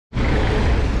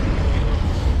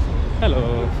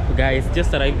Hello guys,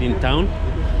 just arrived in town.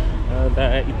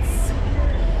 It's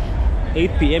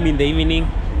 8 p.m. in the evening.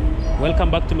 Welcome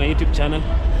back to my YouTube channel.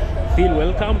 Feel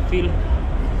welcome, feel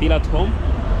at home.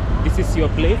 This is your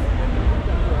place.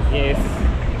 Yes,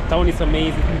 town is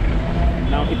amazing.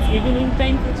 Now it's evening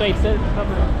time, so I said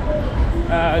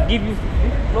give you this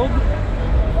vlog.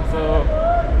 So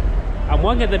I'm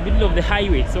walking at the middle of the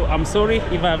highway, so I'm sorry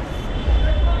if I'm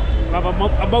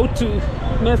about to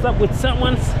mess up with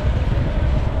someone's.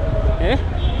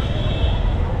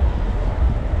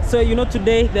 So you know,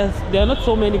 today there are not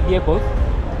so many vehicles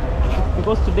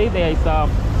because today there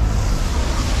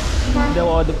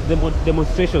were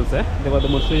demonstrations. There were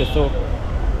demonstrations, so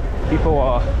people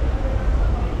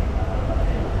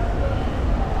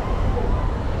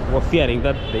were fearing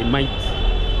that there might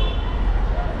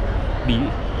be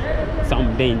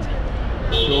some danger.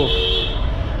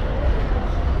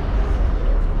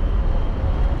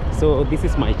 So this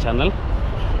is my channel.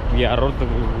 We are road to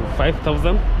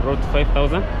 5,000,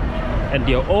 and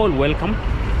you're all welcome.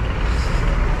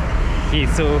 Okay,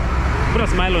 so put a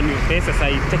smile on your face as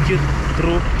I take you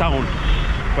through town,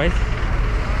 right?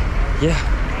 Yeah.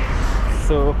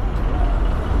 So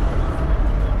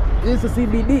this is the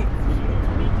CBD.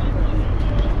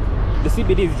 The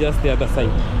CBD is just the other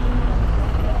side.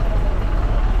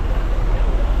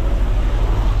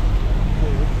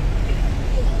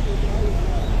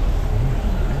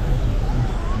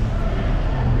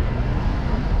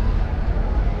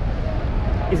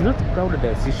 It's not crowded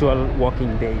as usual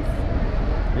working days.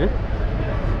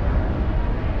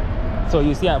 So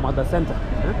you see I'm at the center.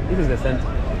 This is the center.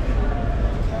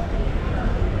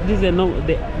 This is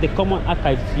the common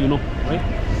archives, you know, right?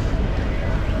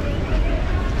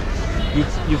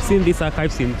 You've seen these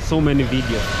archives in so many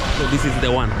videos. So this is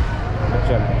the one,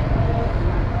 actually.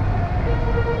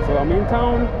 So I'm in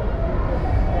town.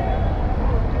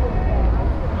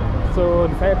 So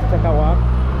decided to take a walk.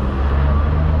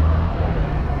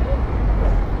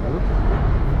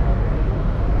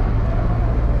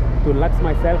 To relax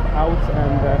myself out,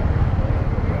 and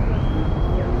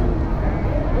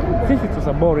since it was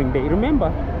a boring day,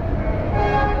 remember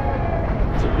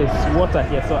there's water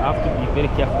here, so I have to be very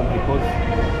careful because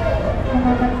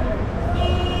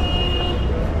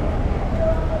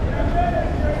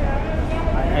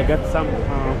I got some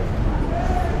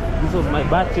this was my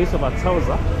bad case of a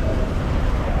trouser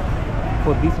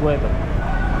for this weather.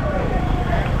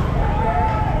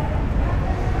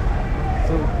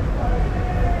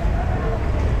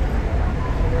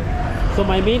 So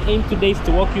my main aim today is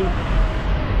to walk you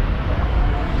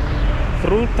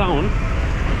through town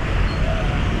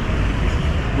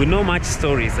with no much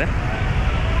stories. I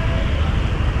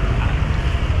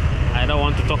don't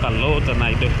want to talk a lot, and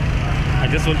I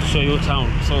just want to show you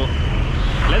town. So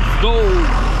let's go.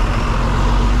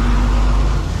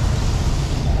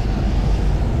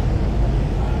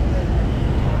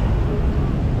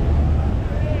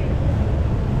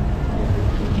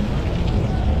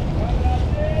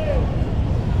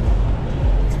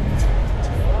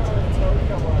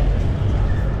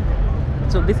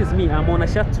 So this is me. I'm on a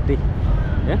shirt today.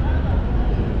 Yeah,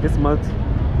 this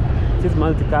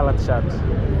multicolored shirt.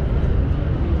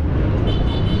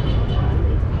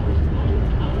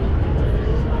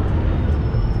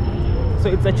 So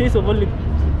it's a choice of only.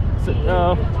 It's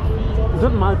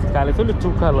not multicolored. It's only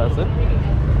two colors.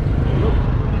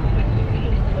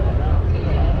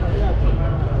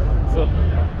 So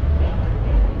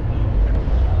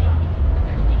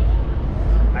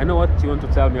I know what you want to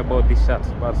tell me about this shirt,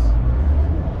 but.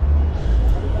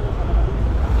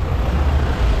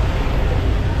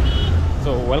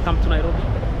 So welcome to Nairobi.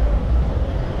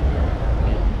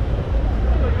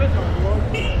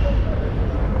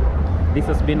 This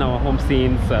has been our home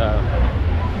since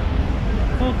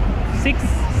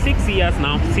 6 years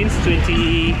now, since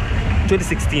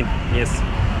 2016. Yes,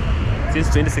 since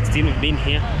 2016 we've been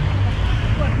here.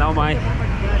 Now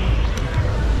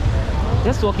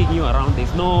just walking you around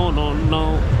this. No,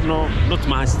 not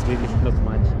much really, not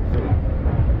much.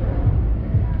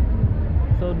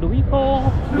 So do we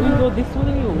go this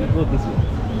way or we go this way?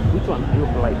 Which one do you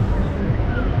like?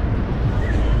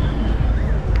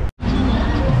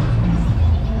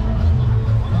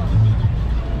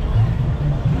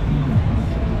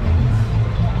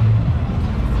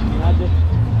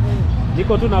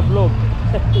 Niko tu na vlog.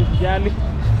 Jali.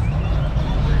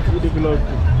 Udi vlog.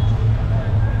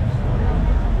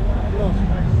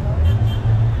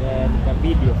 Yeah, nika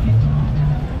video.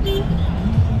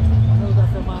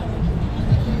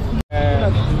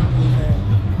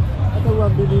 Hata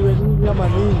uambiliwe nini ama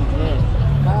nini,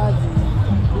 kazi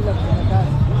bila kufanya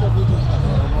kazi, bila vitu.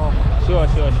 Sure.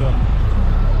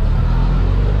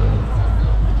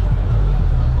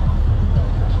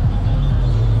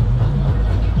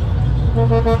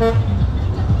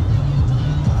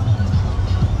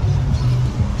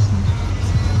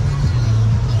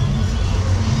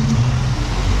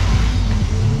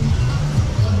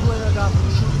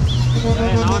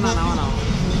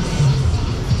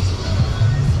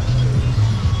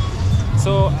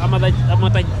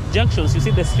 junctions, you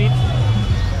see the street.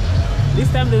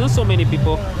 This time there's not so many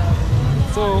people.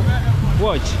 So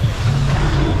watch.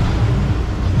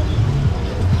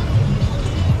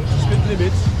 Speed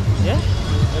limit. Yeah?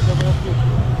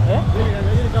 Eh?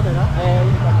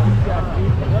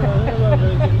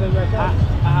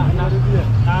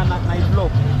 Night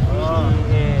vlog.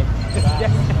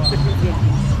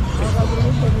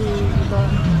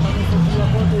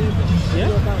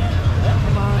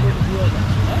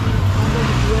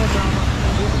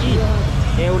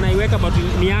 Unaiweka but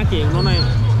ni yake, unaona ni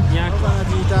yake.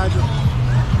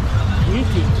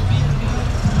 Wiki.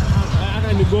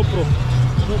 Hata ni GoPro.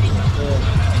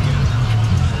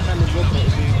 Hata ni GoPro.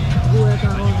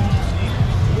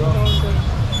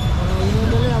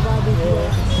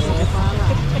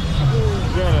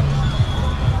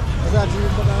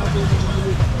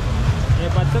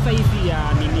 But sasa hizi ya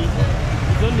nini?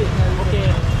 It's only okay.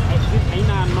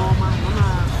 Haina noma, naona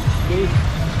gate.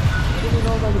 Hili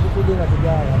noma ni kukuja na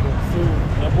kujaya.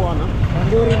 Ya bwana.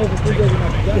 Ndori ni kukuja na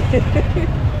kujaya.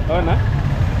 Ona?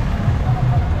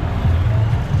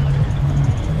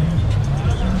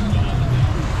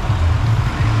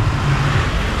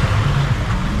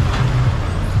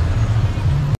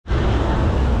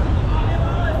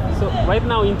 Right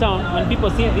now in town, when people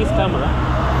see this camera,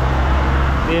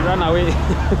 they run away.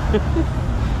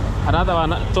 Another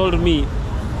one told me,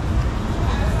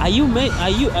 "Are you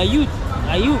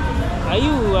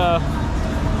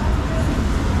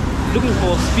looking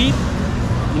for speed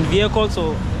in vehicles,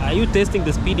 or are you testing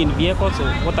the speed in vehicles, or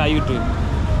what are you doing?"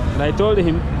 And I told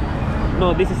him,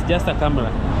 "No, this is just a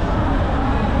camera."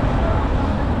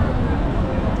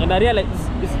 And I realized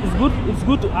it's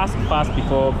good to ask first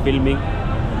before filming.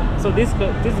 So this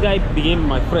guy became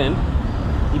my friend.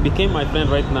 He became my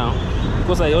friend right now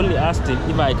because I only asked him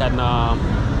if I can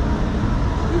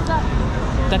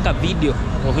take a video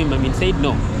of him. I mean, said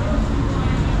no.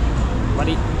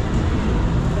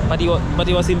 But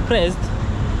he was impressed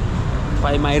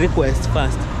by my request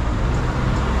first.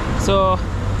 So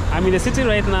I'm in the city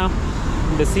right now,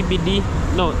 in the CBD.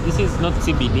 No, this is not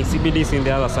CBD. CBD is in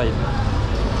the other side.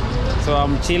 So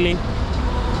I'm chilling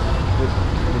with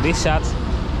this shirt.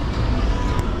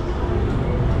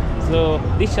 So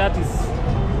this shirt is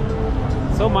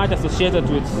so much associated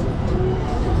with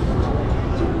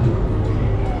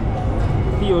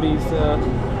theories.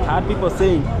 I heard people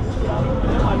saying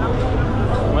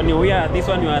when you wear this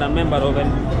one, you are a member of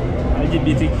an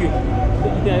LGBTQ.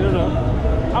 I don't know.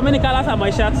 How many colors are my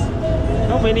shirts?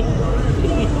 How many?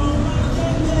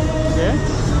 Okay.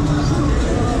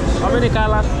 How many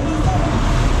colors?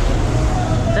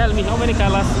 Tell me, how many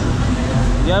colors?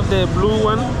 You have the blue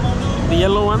one, the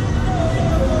yellow one,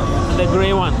 and the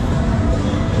gray one.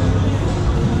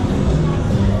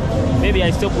 Maybe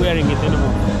I stop wearing it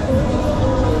anymore.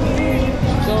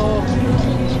 So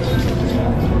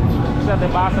these are the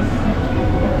buses.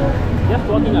 Just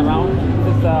walking around.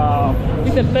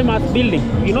 This is a famous building.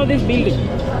 You know this building?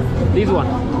 This one.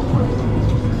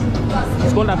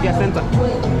 It's called Afia Center.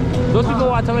 Those people who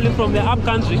are traveling from the up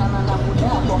country,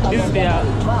 this is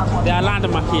their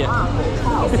landmark here.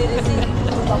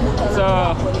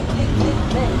 So,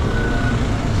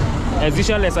 as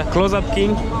usual, as a close-up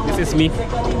king, this is me.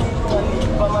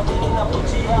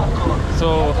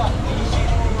 So,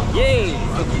 yay!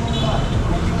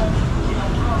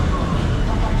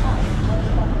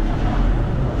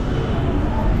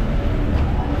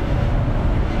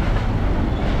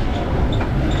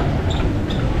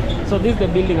 So this is the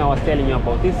building I was telling you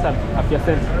about. This is Afia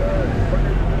Center.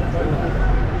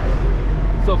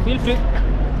 So feel free.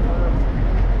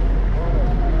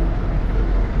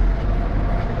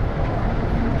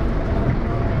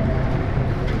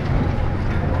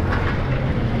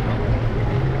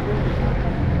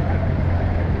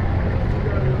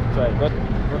 So I got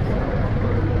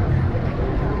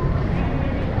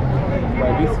by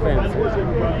this fence.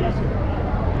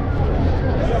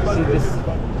 See this.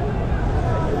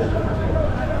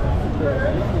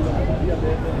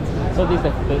 So this is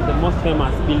the most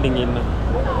famous building in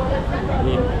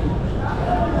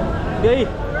Delhi.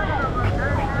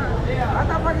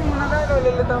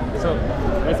 So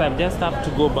guys, I just have to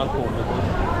go back home because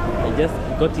I just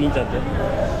got injured there.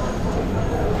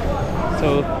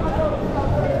 So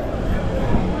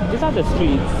these are the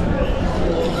streets.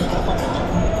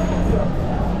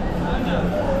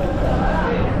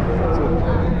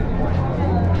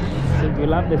 So if you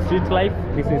love the street life,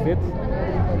 this is it.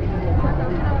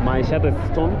 My shirt is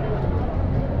torn. I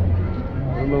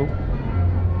don't know.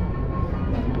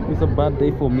 It's a bad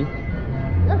day for me.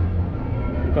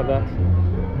 Look at that.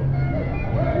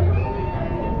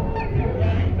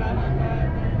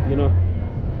 You know,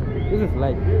 This is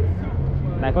light.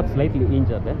 And I got slightly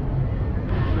injured, eh?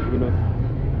 You know,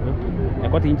 I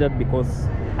got injured because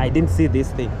I didn't see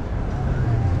this thing.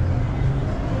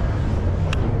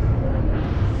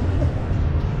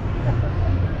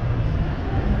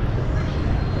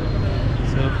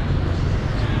 So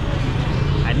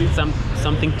I need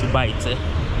something to bite, eh?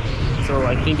 So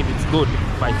I think if it's good,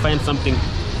 if I find something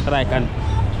that I can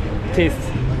taste.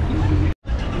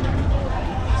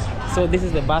 So this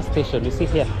is the bus station. You see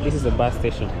here, this is the bus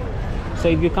station. So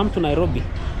if you come to Nairobi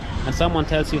and someone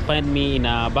tells you find me in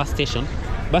a bus station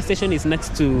is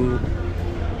next to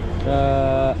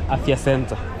Afya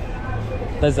Center.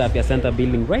 That's the Afya Center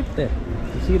building right there.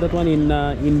 You see that one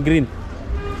in green?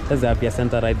 That's the Afya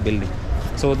Center right building.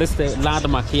 So this is the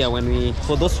landmark here. When we,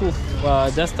 for those who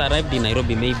just arrived in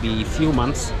Nairobi, maybe a few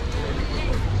months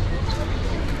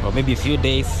or maybe a few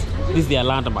days, this is their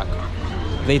landmark.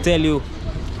 They tell you,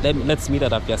 let's meet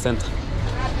at Afya Center.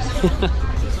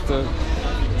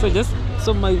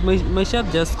 so my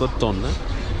shirt just got torn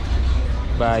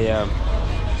by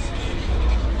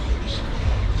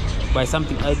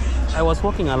something. I was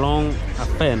walking along a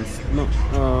fence,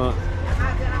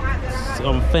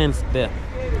 some fence there,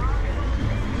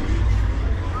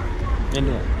 and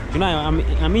you know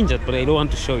I'm injured, but I don't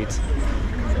want to show it.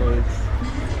 So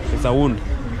it's a wound.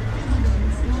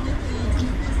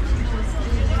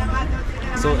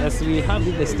 So as we have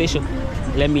in the station,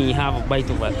 let me have a bite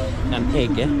of an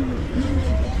egg.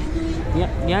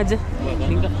 Niaje?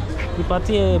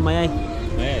 Nipatie mayai.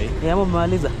 Mayai? Ama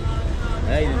mmaliza?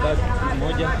 Mayai ni basi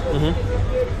moja.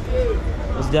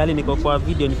 Usijali, niko kwa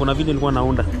video, kuna video nilikuwa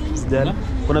naunda. Usijali.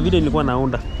 Kuna video nilikuwa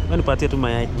naunda. Wewe nipatie tu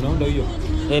mayai. Unaunda hiyo?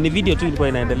 Ni video tu ilikuwa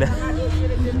inaendelea.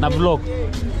 Na vlog.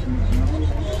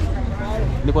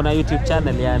 Niko na YouTube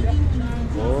channel yani.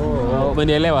 Oh,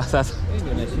 umenielewa sasa?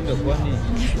 Nashinda kwani.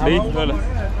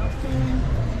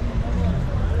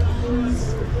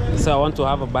 So I want to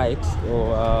have a bite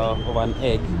of an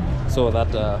egg so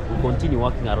that we continue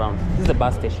walking around. This is the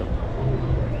bus station.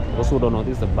 Those who don't know,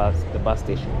 this is the bus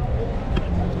station.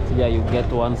 So yeah, you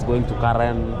get ones going to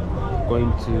Karen,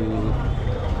 going to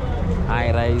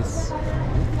High Rise.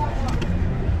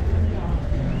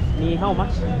 How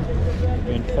much?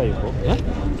 25. Oh? Yeah?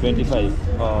 25.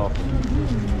 Oh.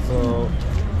 So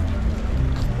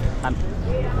and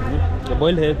the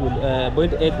boiled egg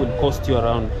will cost you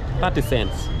around 30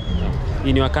 cents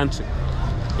in your country.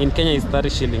 In Kenya it's 30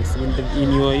 shillings. In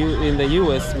the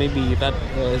US maybe that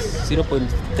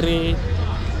 0.3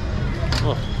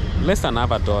 less than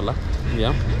half a dollar.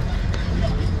 Yeah.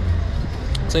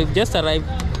 So if you just arrived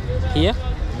here,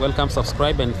 welcome,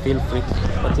 subscribe and feel free.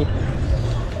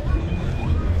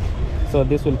 So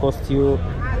this will cost you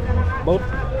about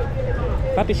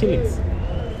 30 shillings.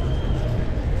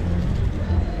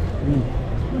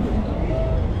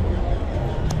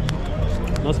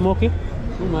 No smoky?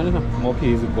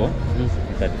 Smoky is equal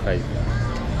 35.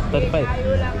 35.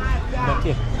 Back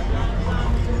here.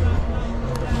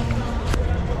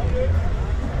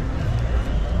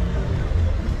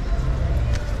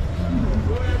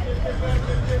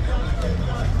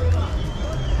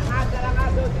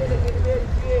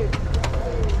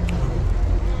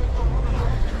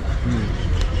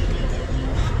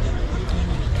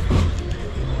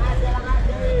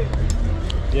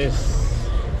 Yes.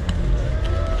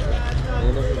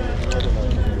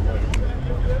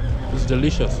 It's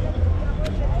delicious.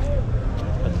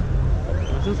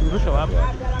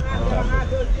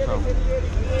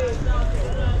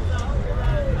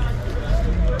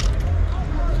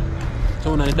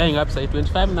 So unanidai ngapi sasa?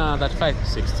 25 na 35?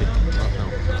 60.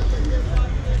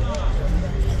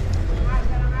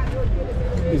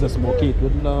 It's a smoky. It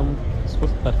will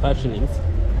supposed to 35 shillings.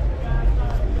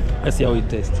 Let's see how it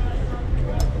tastes.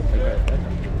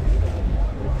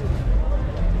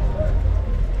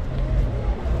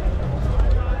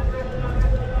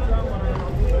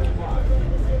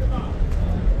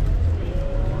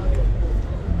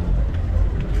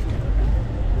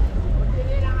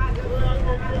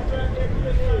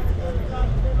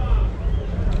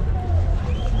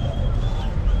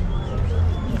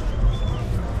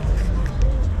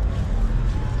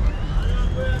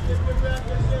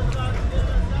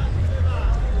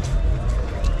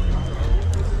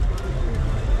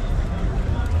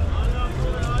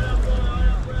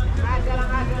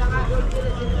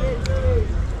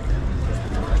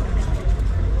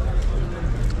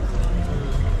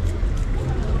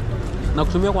 Na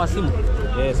kutumia kwa simu?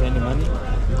 Yes, any money.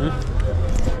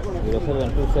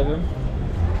 0727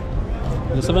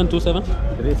 0727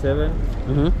 37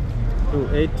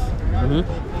 28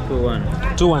 21.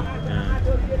 21.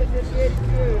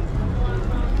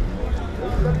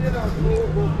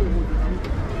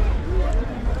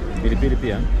 Pilipili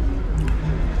pia.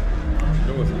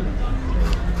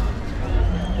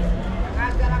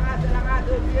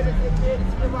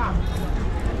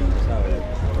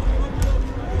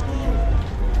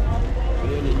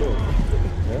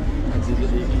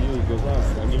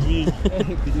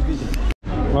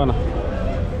 Unaona?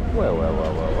 Wewe.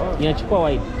 Inachukua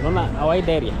wide. Unaona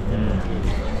wide area.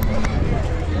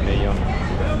 Nimeiona.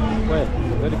 Wewe,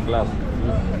 very class.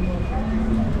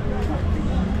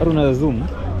 Haru na zoom.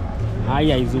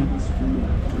 Haya zoom.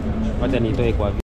 Wacha nitoe kwa